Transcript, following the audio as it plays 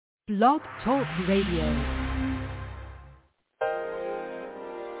Blog Talk Radio.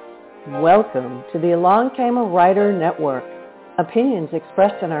 Welcome to the Along Came a Writer Network. Opinions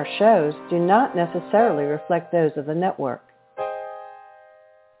expressed in our shows do not necessarily reflect those of the network.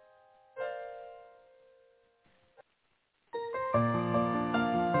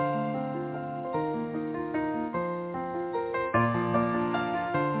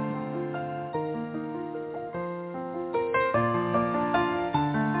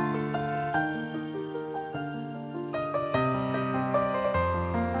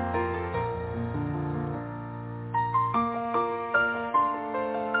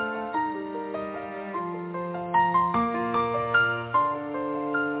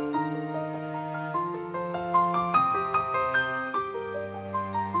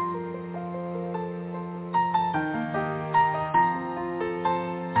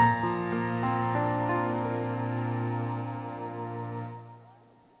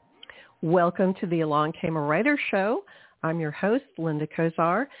 Welcome to the Along Came a Writer Show. I'm your host, Linda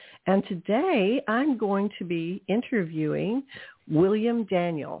Kozar, and today I'm going to be interviewing William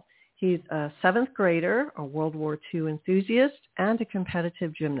Daniel. He's a seventh grader, a World War II enthusiast, and a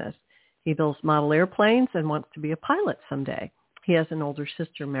competitive gymnast. He builds model airplanes and wants to be a pilot someday. He has an older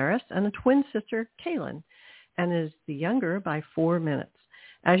sister, Maris, and a twin sister, Kaylin, and is the younger by 4 minutes.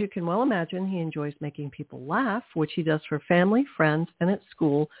 As you can well imagine, he enjoys making people laugh, which he does for family, friends, and at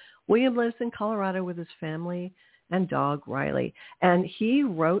school. William lives in Colorado with his family and dog, Riley. And he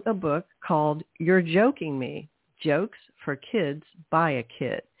wrote a book called You're Joking Me, Jokes for Kids by a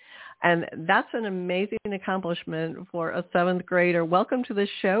Kid. And that's an amazing accomplishment for a seventh grader. Welcome to the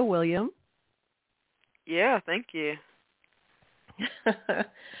show, William. Yeah, thank you.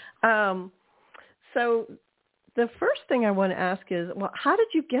 So the first thing I want to ask is, well, how did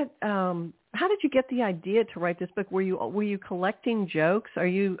you get the idea to write this book? Were you collecting jokes? Are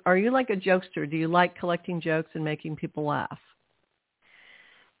you like a jokester? Do you like collecting jokes and making people laugh?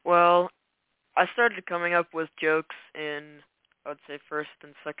 Well, I started coming up with jokes in, I would say, first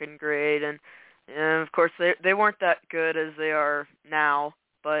and second grade, and of course they weren't that good as they are now,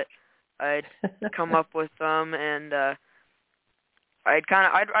 but I'd come up with them, and I'd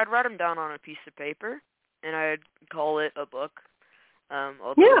write them down on a piece of paper, and I'd call it a book,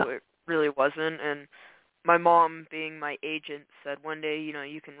 although it really wasn't. And my mom, being my agent, said one day,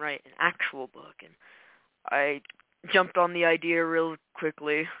 you can write an actual book, and I jumped on the idea real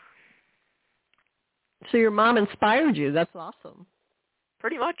quickly. So your mom inspired you. That's awesome.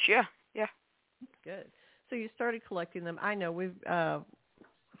 Pretty much, yeah. Good. So you started collecting them. I know we've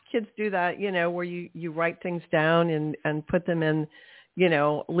kids do that, where you write things down and put them in,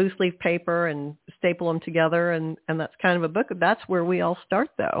 loose leaf paper and staple them together, and that's kind of a book. That's where we all start,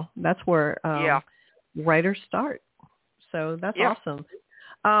 though. That's where writers start. So that's awesome.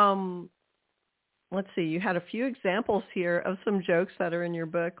 Let's see. You had a few examples here of some jokes that are in your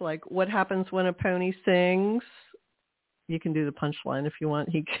book, like what happens when a pony sings. You can do the punchline if you want.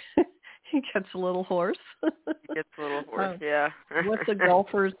 He gets a little hoarse. He gets a little hoarse, yeah. What's a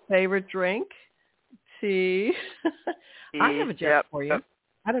golfer's favorite drink? Tea. I have a joke for you.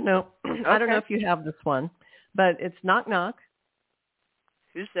 I don't know. Okay. I don't know if you have this one, but it's knock knock.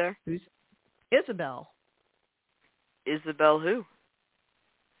 Who's there? Who's Isabel? Isabel who?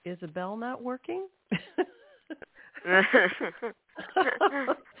 Isabel not working? Oh, that's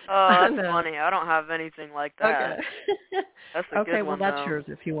funny. I don't have anything like that. Okay. That's a good one, that's though. yours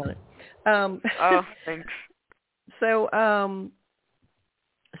if you want it. Oh, thanks.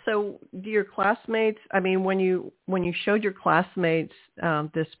 So do your classmates, when you showed your classmates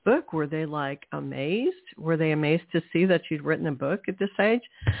this book, were they like amazed? Were they amazed to see that you'd written a book at this age?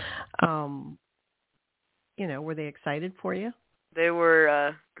 Were they excited for you? They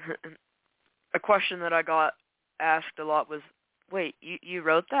were. A question that I got asked a lot was, wait, you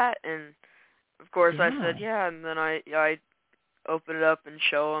wrote that? And of course I said, yeah, and then I open it up and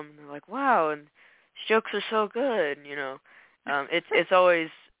show them, and they're like, wow, and these jokes are so good, It's always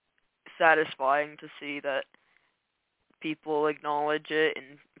satisfying to see that people acknowledge it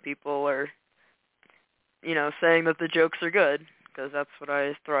and people are, saying that the jokes are good, because that's what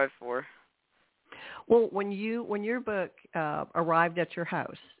I strive for. Well, when your book arrived at your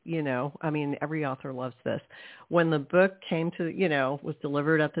house, every author loves this. When the book came to, was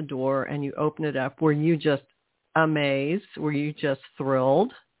delivered at the door and you opened it up, were you just amazed? Were you just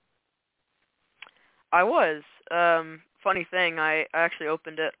thrilled? I was. Funny thing, I actually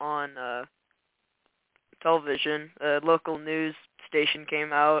opened it on television. A local news station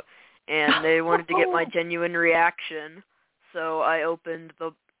came out, and they wanted to get my genuine reaction. So I opened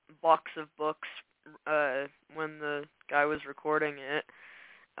the box of books when the guy was recording it,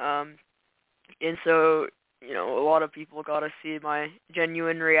 And so, a lot of people got to see my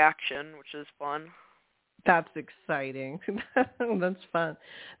genuine reaction, which is fun. That's exciting. That's fun.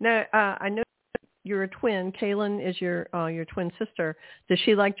 Now, I know you're a twin. Kaylin is your twin sister. Does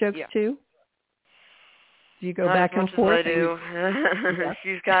she like jokes too? Do you go Not back as and much forth? As I do.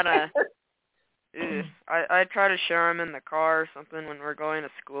 She's kind of. I try to share them in the car or something when we're going to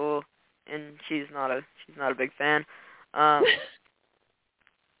school, and she's not a big fan.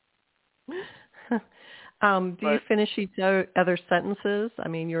 Do you finish each other sentences? I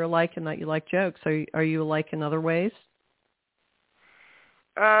mean, you're alike in that you like jokes. Are you alike in other ways?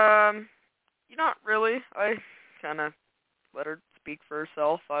 Not really. I kind of let her speak for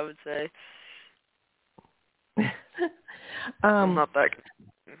herself, I would say. I'm not that.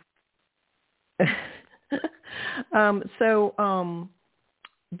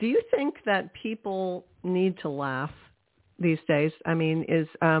 Do you think that people need to laugh these days? I mean, is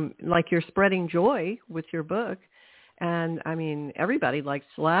like you're spreading joy with your book, and I mean, everybody likes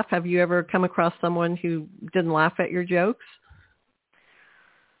to laugh. Have you ever come across someone who didn't laugh at your jokes?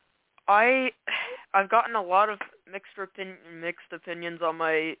 I've gotten a lot of mixed opinions on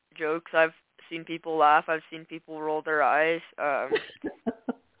my jokes. I've seen people laugh. I've seen people roll their eyes.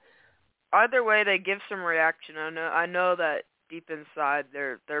 Either way, they give some reaction. I know that deep inside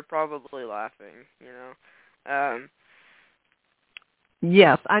they're probably laughing.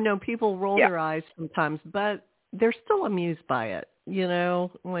 Yes, I know people roll their eyes sometimes, but they're still amused by it.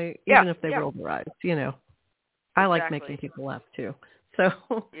 Like even if they roll their eyes. I like making people laugh too. So,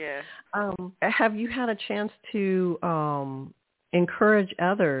 have you had a chance to encourage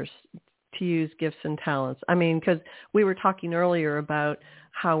others to use gifts and talents? I mean, because we were talking earlier about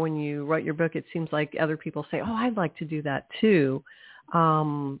how when you write your book, it seems like other people say, "Oh, I'd like to do that too."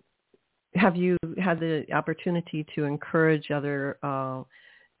 Have you had the opportunity to encourage other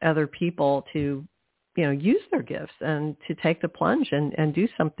people to, use their gifts and to take the plunge and do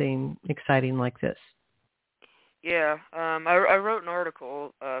something exciting like this? Yeah, I wrote an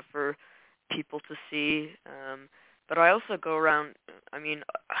article for people to see, but I also go around. I mean,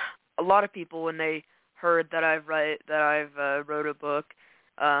 a lot of people when they heard that I've wrote a book,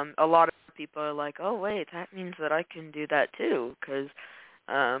 a lot of people are like, "Oh, wait, that means that I can do that too," because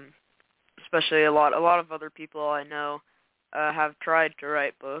especially a lot of other people I know have tried to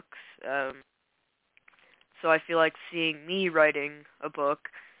write books. So I feel like seeing me writing a book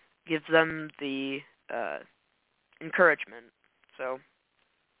gives them the encouragement. So,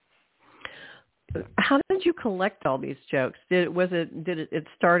 how did you collect all these jokes? It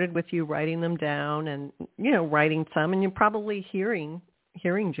started with you writing them down and writing some, and you're probably hearing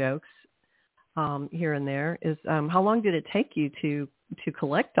jokes here and there. How long did it take you to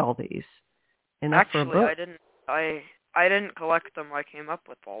collect all these? Actually, I didn't collect them. I came up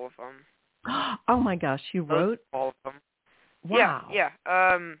with all of them. Oh my gosh, you wrote all of them? Wow. Yeah.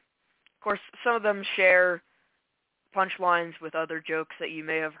 Of course, some of them share punchlines with other jokes that you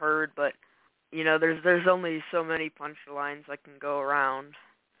may have heard, but there's only so many punchlines that can go around.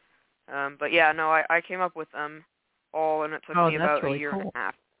 But yeah, no, I came up with them all, and it took me about a year and a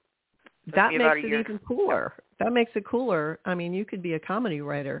half. That makes it even cooler. That makes it cooler. I mean, you could be a comedy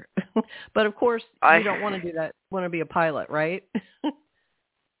writer, but of course you don't want to do that. Want to be a pilot, right?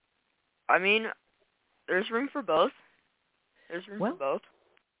 I mean, there's room for both. There's room for both.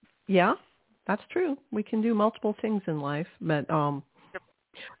 Yeah, that's true. We can do multiple things in life, but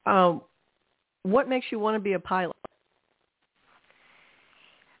what makes you want to be a pilot?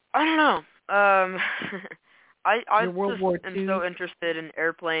 I don't know. I just am so interested in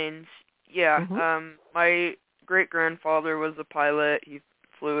airplanes. Yeah. Mm-hmm. My great-grandfather was a pilot. He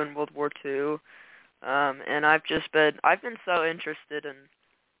flew in World War II. And I've been so interested in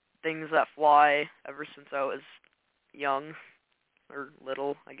things that fly ever since I was young or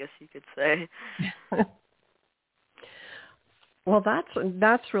little, I guess you could say. Well,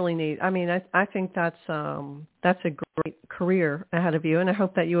 that's really neat. I mean, I think that's a great career ahead of you, and I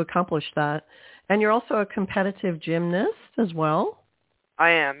hope that you accomplish that. And you're also a competitive gymnast as well. I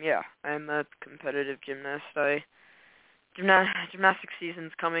am, yeah. I'm a competitive gymnast. Gymnastics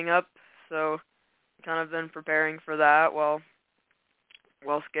season's coming up, so I've kind of been preparing for that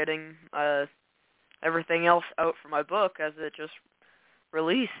whilst getting everything else out for my book, as it just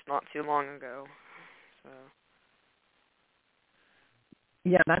released not too long ago. So.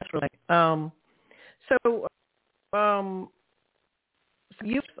 Yeah, that's really. So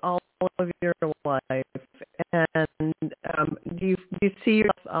you've all of your life, and do you see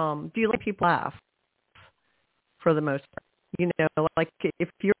yourself? Do you let people laugh for the most part? Like if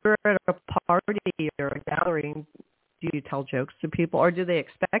you're at a party or a gathering, Do you tell jokes to people, or do they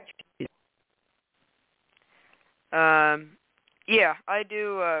expect you Yeah, I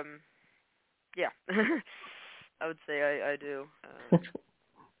do. Yeah, I would say I do. to?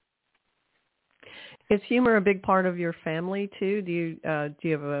 Is humor a big part of your family too? Do you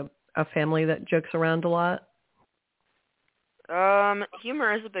have a family that jokes around a lot?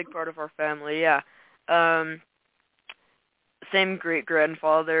 Humor is a big part of our family. Yeah. Same great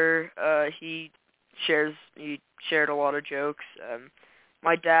grandfather. He shared a lot of jokes.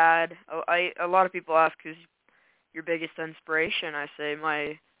 My dad. A lot of people ask who's your biggest inspiration. I say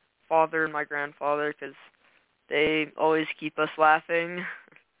my father and my grandfather because they always keep us laughing.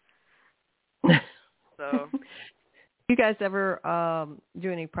 So. You guys ever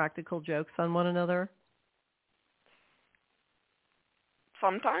do any practical jokes on one another?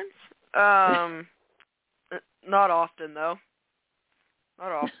 Sometimes. Not often though.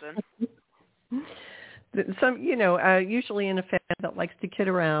 Not often. Some, usually in a family that likes to kid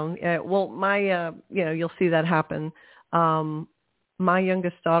around. My, you'll see that happen. My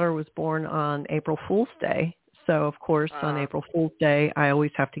youngest daughter was born on April Fool's Day. So, of course, on April Fool's Day, I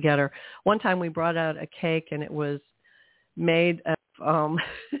always have to get her. One time we brought out a cake, and it was made of,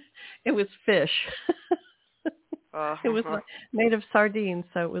 it was fish. It was made of sardines,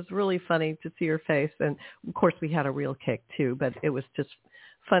 so it was really funny to see her face. And, of course, we had a real cake, too, but it was just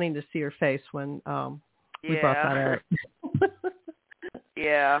funny to see her face when we brought that out.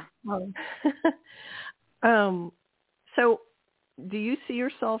 Yeah. So do you see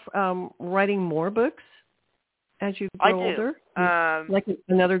yourself writing more books as you grow older? Like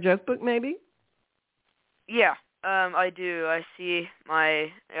another joke book, maybe? Yeah, I do. I see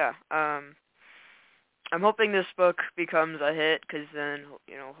I'm hoping this book becomes a hit because then,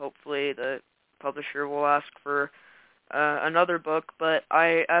 hopefully the publisher will ask for another book. But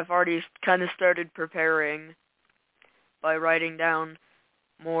I've already kind of started preparing by writing down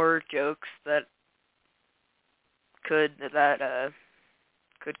more jokes that could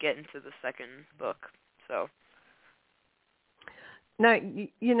get into the second book. So now,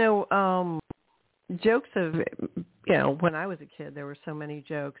 jokes of, when I was a kid, there were so many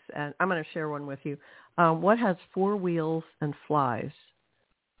jokes, and I'm going to share one with you. What has four wheels and flies?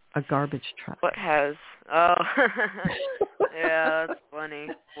 A garbage truck. What has? Oh, yeah, that's funny.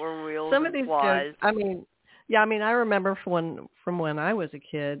 Four wheels Some and of these flies. jokes, I remember from when I was a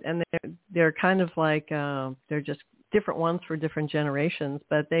kid, and they're kind of like they're just different ones for different generations,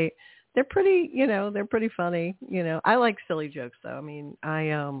 but they're pretty, they're pretty funny. I like silly jokes though. I mean,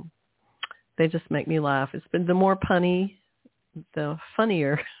 they just make me laugh. It's been the more punny, the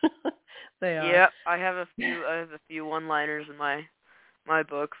funnier they are. Yeah, I have a few one-liners in my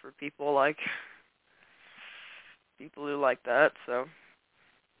book for people who like that. So,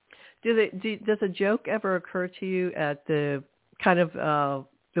 does a joke ever occur to you at the kind of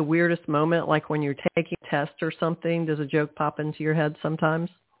the weirdest moment, like when you're taking a test or something? Does a joke pop into your head sometimes?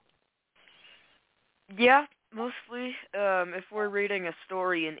 Yeah, mostly. If we're reading a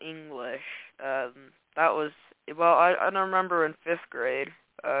story in English, that was I don't remember in 5th grade,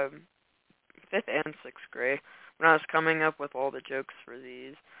 5th and 6th grade, when I was coming up with all the jokes for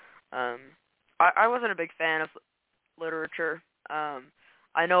these. I wasn't a big fan of literature.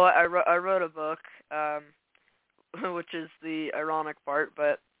 I know I wrote a book, which is the ironic part,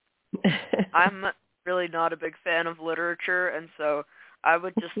 but I'm really not a big fan of literature, and so I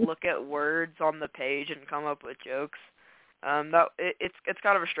would just look at words on the page and come up with jokes. It's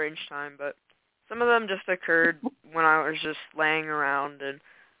kind of a strange time, but some of them just occurred when I was just laying around, and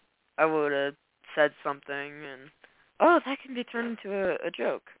I would have said something, and that can be turned into a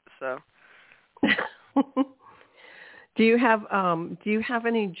joke. So, do you have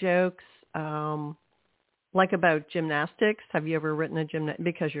any jokes like about gymnastics? Have you ever written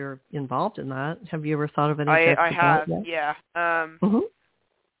because you're involved in that? Have you ever thought of any jokes I have, that? yeah.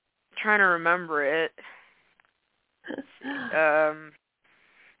 Trying to remember it.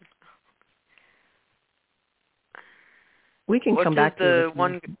 We can come back to the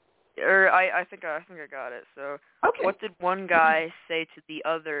one. Or I think I got it. So, okay. What did one guy say to the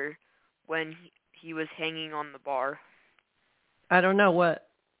other when he was hanging on the bar? I don't know what.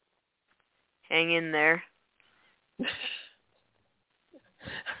 Hang in there.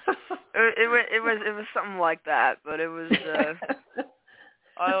 It was something like that, but it was.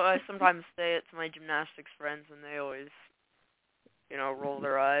 I sometimes say it to my gymnastics friends, and they always, roll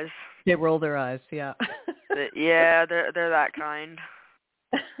their eyes. They roll their eyes, yeah. Yeah, they're that kind.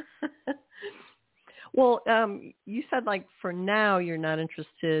 Well, you said for now you're not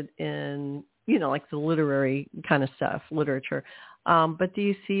interested in like the literary kind of stuff, literature. But do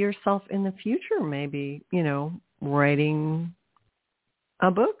you see yourself in the future maybe writing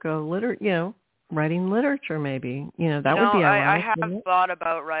a book, writing literature maybe. That would be I ironic. have thought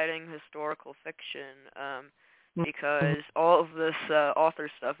about writing historical fiction because all of this author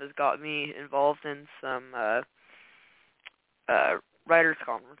stuff has got me involved in some writers'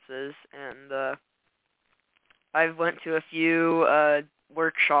 conferences, and I've went to a few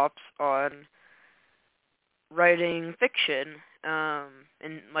workshops on writing fiction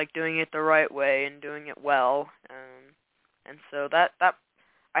and like doing it the right way and doing it well, and so that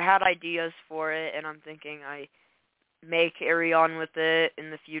I had ideas for it, and I'm thinking I may carry on with it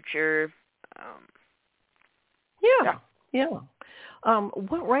in the future. Yeah.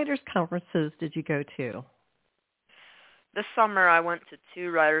 What writers' conferences did you go to? This summer I went to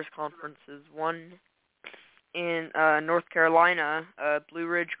 2 writers' conferences, one in North Carolina, Blue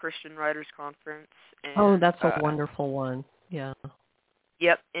Ridge Christian Writers Conference. And, that's a wonderful one. Yeah.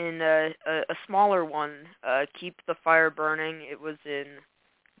 Yep, and a smaller one, Keep the Fire Burning. It was in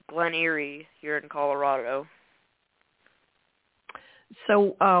Glen Erie here in Colorado.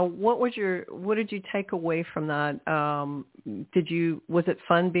 So, what did you take away from that? Was it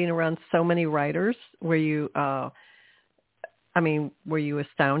fun being around so many writers? Were you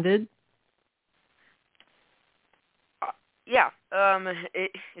astounded? Yeah,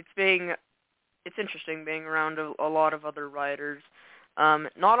 it's interesting being around a lot of other writers.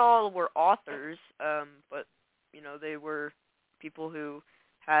 Not all were authors, but they were people who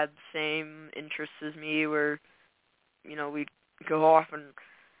had the same interests as me. Where we'd go off and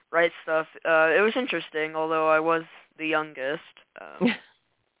write stuff. It was interesting, although I was the youngest.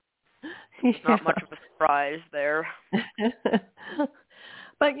 Not much of a surprise there.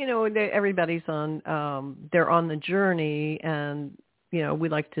 But everybody's they're on the journey, and we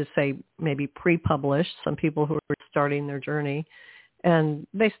like to say maybe pre-published. Some people who are starting their journey, and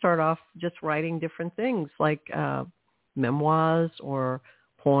they start off just writing different things like memoirs or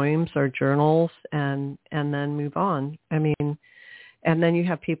poems or journals, and then move on. And then you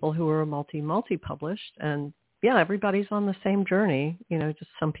have people who are multi-published, and everybody's on the same journey.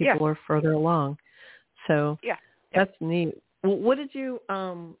 Just some people are further along. So that's neat. What did you?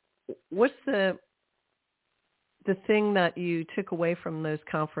 What's the thing that you took away from those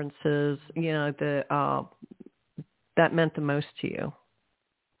conferences? That meant the most to you.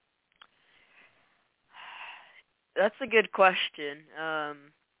 That's a good question.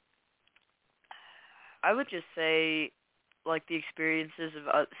 I would just say, like, the experiences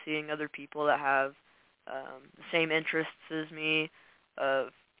of seeing other people that have the same interests as me, of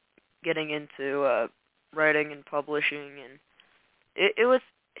getting into writing and publishing, and it was,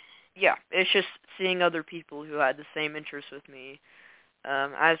 it's just seeing other people who had the same interests with me,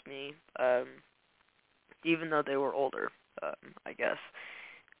 as me, even though they were older, I guess.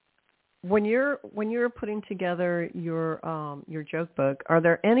 When you're putting together your joke book, are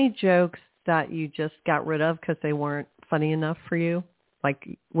there any jokes that you just got rid of because they weren't funny enough for you?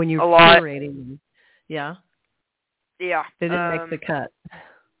 Like when you're curating them? Yeah? Yeah. They didn't make the cut.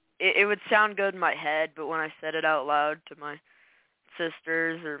 It would sound good in my head, but when I said it out loud to my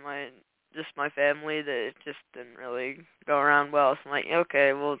sisters or my family, that it just didn't really go around well. So I'm like,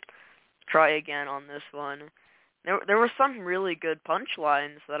 okay, we'll try again on this one. There were some really good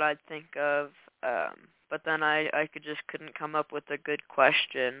punchlines that I'd think of, but then I couldn't come up with a good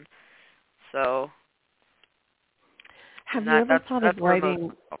question. So have you ever thought of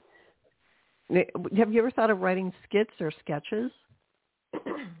writing skits or sketches?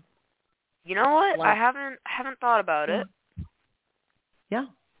 You know what? I haven't thought about it. Yeah.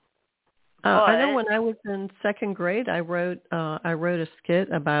 I know when I was in second grade, I wrote a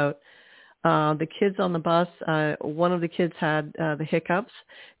skit about the kids on the bus. One of the kids had the hiccups,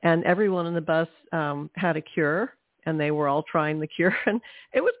 and everyone in the bus had a cure, and they were all trying the cure, and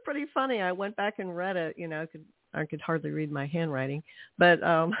it was pretty funny. I went back and read it. I could hardly read my handwriting, but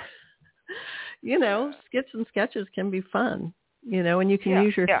skits and sketches can be fun. And you can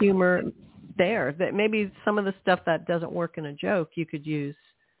use your humor there. That maybe some of the stuff that doesn't work in a joke you could use,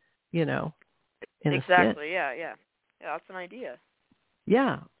 in a skit. Yeah, that's an idea.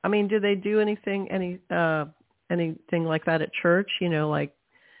 Yeah. Do they do anything like that at church?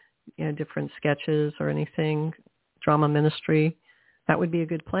 Different sketches or anything, drama ministry? That would be a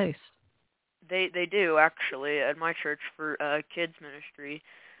good place. They do, actually, at my church for kids ministry,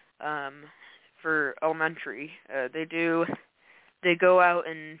 for elementary. They go out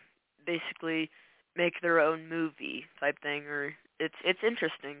and basically make their own movie type thing, or it's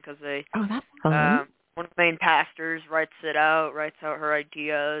interesting because they. Oh, that's fun. One of the main pastors writes out her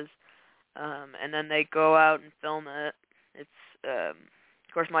ideas, and then they go out and film it. It's, of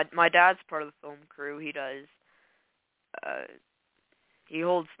course, my dad's part of the film crew. He does he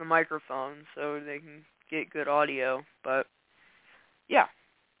holds the microphone so they can get good audio. But yeah.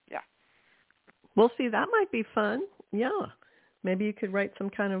 We'll see. That might be fun. Yeah. Maybe you could write some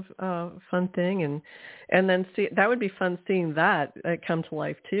kind of fun thing, and then see. That would be fun seeing that come to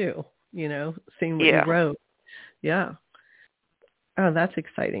life too. Seeing what you wrote. Yeah. Oh, that's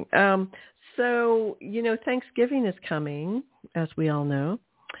exciting. So Thanksgiving is coming, as we all know.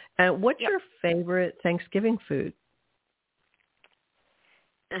 What's your favorite Thanksgiving food?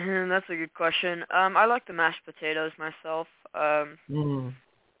 That's a good question. I like the mashed potatoes myself.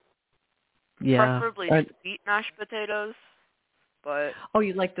 Yeah. Preferably sweet mashed potatoes, but... Oh,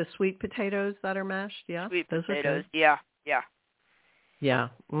 you like the sweet potatoes that are mashed? Yeah? Sweet Those potatoes, are good. yeah. Yeah.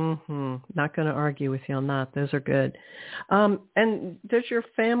 Not going to argue with you on that. Those are good. And does your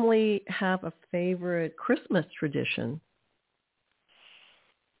family have a favorite Christmas tradition?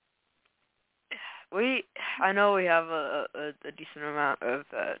 I know we have a decent amount of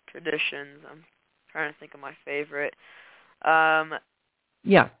traditions. I'm trying to think of my favorite.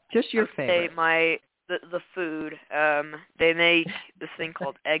 Yeah, just your favorite. The food. They make this thing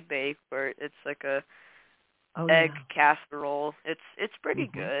called egg bake, where it's like a egg casserole. It's pretty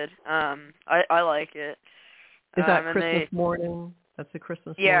good. I like it. Is that Christmas morning? That's the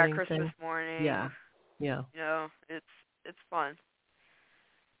Christmas morning. Yeah, Christmas morning. Yeah. It's fun.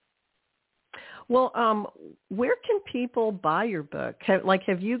 Well, where can people buy your book?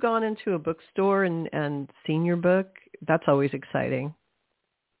 Have you gone into a bookstore and seen your book? That's always exciting.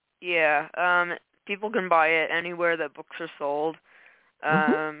 Yeah, people can buy it anywhere that books are sold,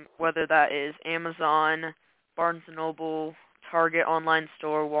 whether that is Amazon, Barnes & Noble, Target online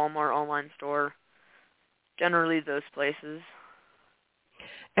store, Walmart online store, generally those places.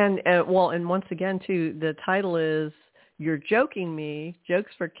 And once again, too, the title is You're Joking Me,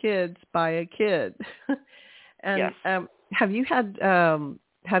 Jokes for Kids by a Kid. And yes. Have you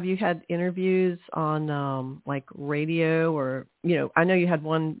had interviews on like radio or, I know you had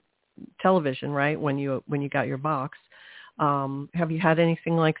one television, right, when you got your box. Have you had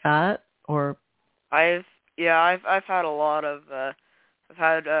anything like that? Or I've had a lot of I've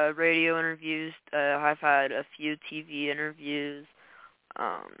had radio interviews. I've had a few TV interviews.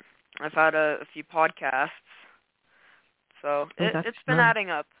 I've had a few podcasts. So it's been adding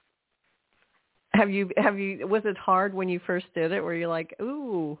up. Have you was it hard when you first did it? Were you like,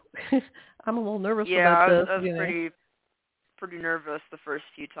 ooh, I'm a little nervous about this? I was pretty nervous the first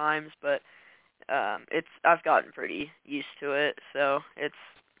few times, but I've gotten pretty used to it. So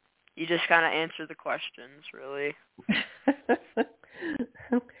you just kind of answer the questions, really.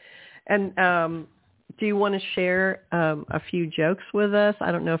 And do you want to share a few jokes with us?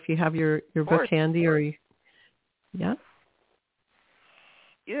 I don't know if you have your book handy or you. Yeah.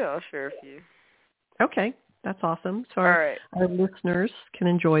 Yeah, I'll share a few. Okay, that's awesome. So our listeners can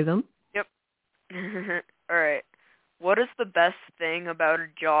enjoy them. Yep. All right. What is the best thing about a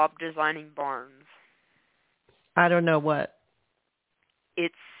job designing barns? I don't know what.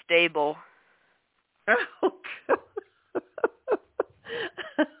 It's stable. Oh,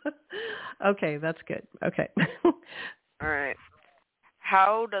 okay, that's good. Okay. All right.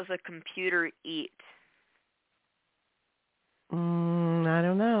 How does a computer eat? I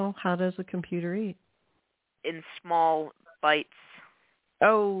don't know. How does a computer eat? In small bites.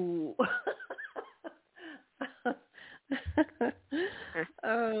 Oh.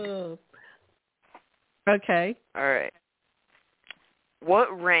 Oh. Okay. All right.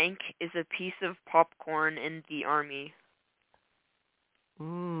 What rank is a piece of popcorn in the Army?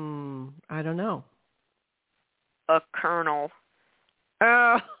 I don't know. A colonel.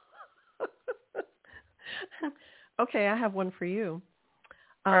 Oh. Okay, I have one for you.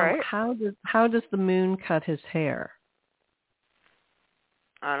 All right. How does the moon cut his hair?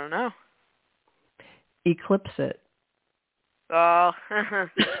 I don't know. Eclipse it. Oh,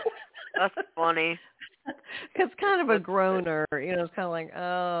 that's funny. It's kind of a groaner, it's kind of like,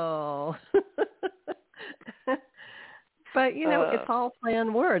 oh. But, it's all play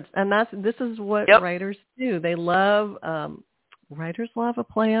on words. And this is what writers do. They love, writers love a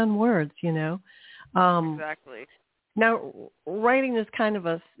play on words, Exactly. Now, writing is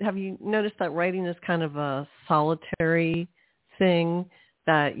have you noticed that writing is kind of a solitary thing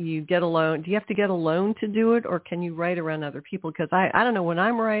that you get alone? Do you have to get alone to do it, or can you write around other people? Because I don't know, when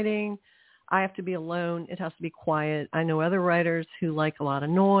I'm writing, I have to be alone. It has to be quiet. I know other writers who like a lot of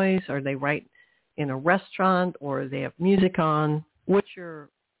noise, or they write in a restaurant, or they have music on. What's your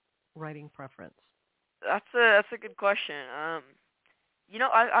writing preference? That's a good question.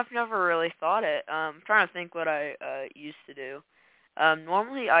 I've never really thought it. I'm trying to think what I used to do.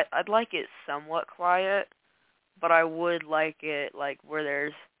 Normally, I'd like it somewhat quiet, but I would like it like where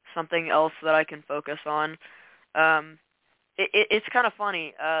there's something else that I can focus on. It's kind of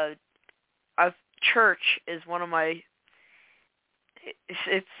funny. Church is one of my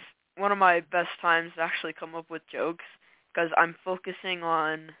it's one of my best times to actually come up with jokes because I'm focusing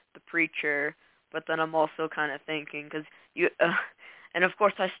on the preacher, but then I'm also kind of thinking because and of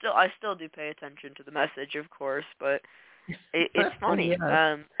course I still do pay attention to the message, of course, but it's funny. Yes.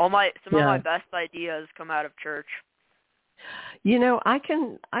 Some of my best ideas come out of church. I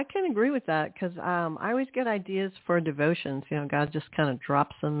can agree with that because I always get ideas for devotions. God just kind of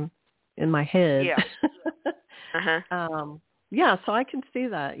drops them in my head. Yeah. Uh-huh. Yeah, so I can see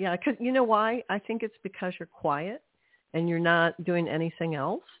that. Yeah, because you know why? I think it's because you're quiet and you're not doing anything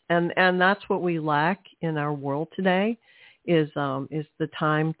else, and that's what we lack in our world today is the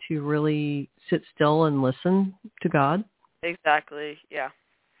time to really sit still and listen to God. Exactly. Yeah.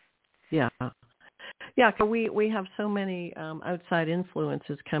 Yeah. Yeah, 'cause we have so many outside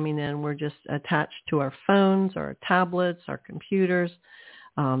influences coming in. We're just attached to our phones, our tablets, our computers,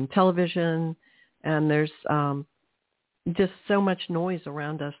 television, and there's just so much noise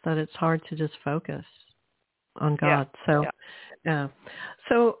around us that it's hard to just focus on God. Yeah.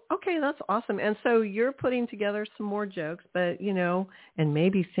 So, okay, that's awesome. And so you're putting together some more jokes, but, and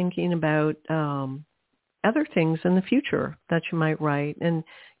maybe thinking about other things in the future that you might write. And,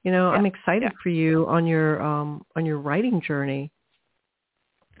 I'm excited for you on your writing journey.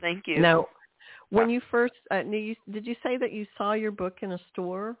 Thank you. Now, when you first, did you say that you saw your book in a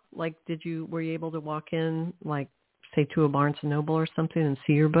store? Like, were you able to walk in, like, say to a Barnes & Noble or something and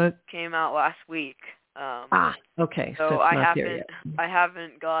see your book? Came out last week. Okay. So it's I not haven't, there yet. I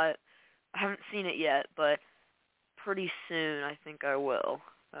haven't seen it yet, but pretty soon I think I will.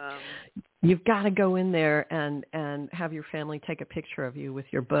 You've got to go in there and have your family take a picture of you with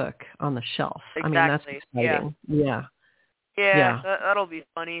your book on the shelf. Exactly. I mean, that's exciting. Yeah. Yeah. That'll be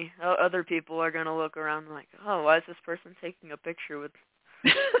funny. Other people are going to look around like, oh, why is this person taking a picture with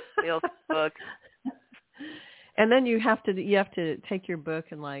the else's book? And then you have to take your book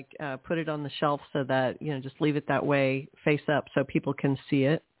and put it on the shelf so that, just leave it that way, face up, so people can see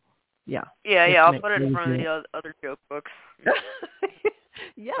it. Yeah. Yeah, I'll put it in front of the other joke books.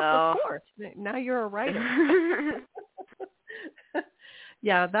 Yes, of course. Now you're a writer.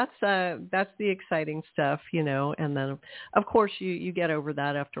 Yeah, that's the exciting stuff, and then of course you get over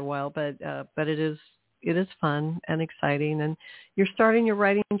that after a while, but it is fun and exciting, and you're starting your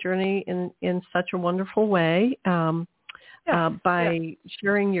writing journey in such a wonderful way by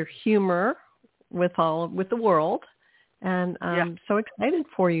sharing your humor with the world, and I'm so excited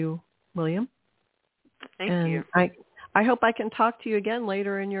for you, William. Thank you. I hope I can talk to you again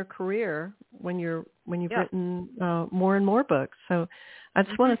later in your career when you've written more and more books. So I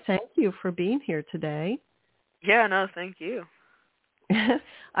just want to thank you for being here today. Yeah, no, thank you.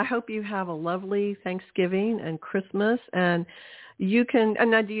 I hope you have a lovely Thanksgiving and Christmas. And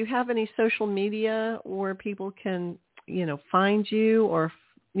now, do you have any social media where people can, find you, or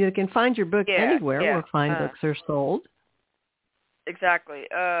you can find your book anywhere where fine books are sold? Exactly.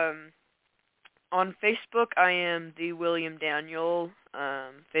 On Facebook, I am the William Daniel.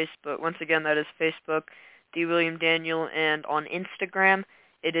 Facebook, once again, that is Facebook, the William Daniel, and on Instagram,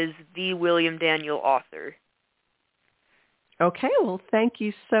 it is the William Daniel Author. Okay, well, thank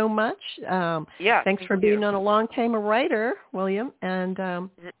you so much. Thanks for being on A Long Time a Writer, William, and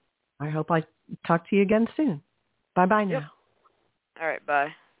I hope I talk to you again soon. Bye-bye now. All right,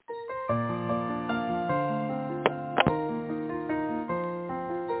 bye.